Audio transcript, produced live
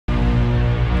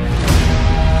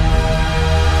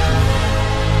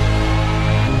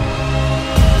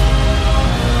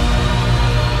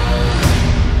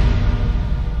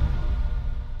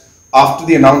after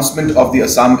the announcement of the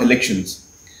Assam elections,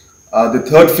 the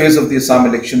third phase of the Assam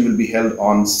election will be held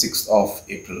on 6th of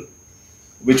April,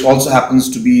 which also happens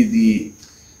to be the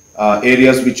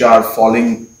areas which are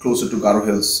falling closer to Garo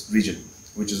Hills region,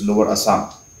 which is lower Assam.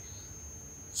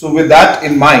 So with that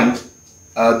in mind,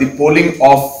 the polling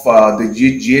of the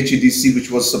GHEDC,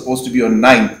 which was supposed to be on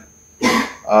 9th,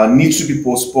 needs to be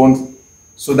postponed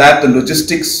so that the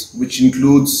logistics, which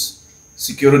includes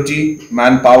security,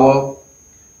 manpower,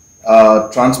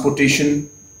 transportation,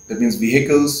 that means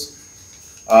vehicles,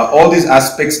 all these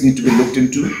aspects need to be looked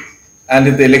into. And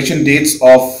if the election dates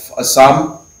of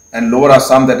Assam and lower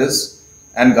Assam, that is,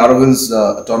 and Garo Hills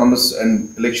autonomous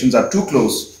and elections are too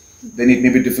close, then it may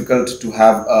be difficult to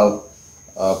have a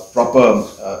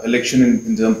proper election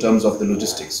in terms of the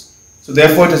logistics. So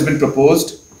therefore it has been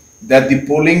proposed that the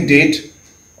polling date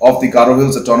of the Garo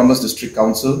Hills Autonomous District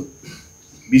Council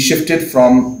be shifted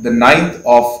from the 9th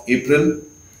of April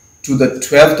to the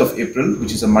 12th of April,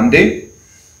 which is a Monday,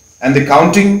 and the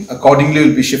counting accordingly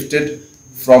will be shifted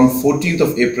from 14th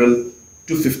of April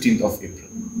to 15th of April.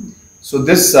 So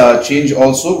this change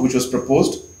also, which was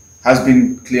proposed, has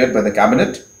been cleared by the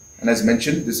cabinet, and as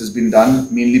mentioned, this has been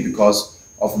done mainly because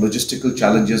of logistical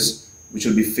challenges which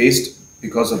will be faced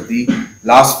because of the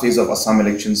last phase of Assam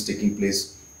elections taking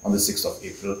place on the 6th of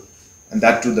April, and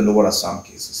that too the lower Assam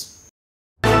cases.